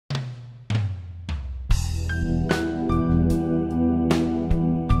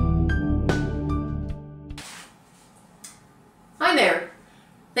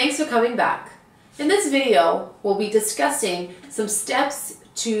Thanks for coming back. In this video, we'll be discussing some steps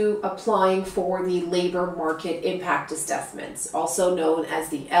to applying for the labor market impact assessments, also known as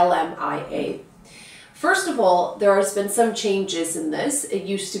the LMIA. First of all, there has been some changes in this. It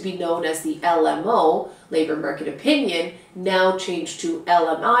used to be known as the LMO, Labor Market Opinion, now changed to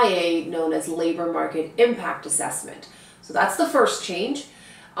LMIA, known as Labor Market Impact Assessment. So that's the first change.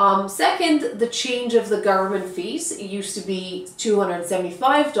 Second, the change of the government fees. It used to be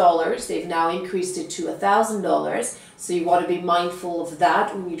 $275. They've now increased it to $1,000. So you want to be mindful of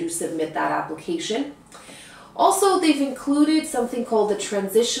that when you do submit that application. Also, they've included something called the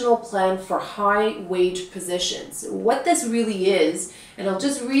transitional plan for high wage positions. What this really is, and I'll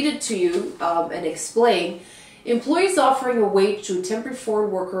just read it to you and explain. Employees offering a wage to a temporary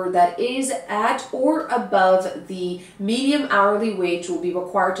foreign worker that is at or above the medium hourly wage will be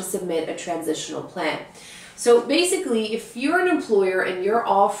required to submit a transitional plan. So basically, if you're an employer and you're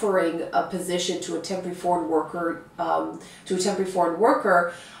offering a position to a temporary foreign worker,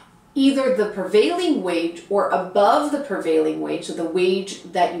 either the prevailing wage or above the prevailing wage, so the wage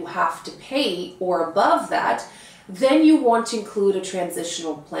that you have to pay or above that, then you want to include a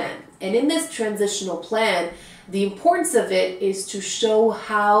transitional plan. And in this transitional plan, the importance of it is to show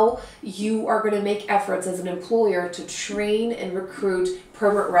how you are going to make efforts as an employer to train and recruit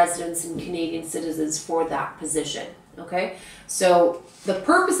permanent residents and Canadian citizens for that position. Okay, so the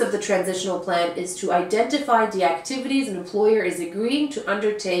purpose of the transitional plan is to identify the activities an employer is agreeing to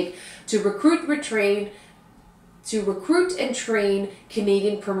undertake to recruit and train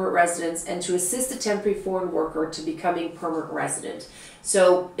Canadian permanent residents and to assist a temporary foreign worker to becoming permanent resident.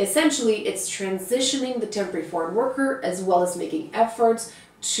 So essentially, it's transitioning the temporary foreign worker as well as making efforts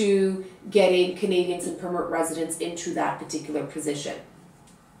to getting Canadians and permanent residents into that particular position.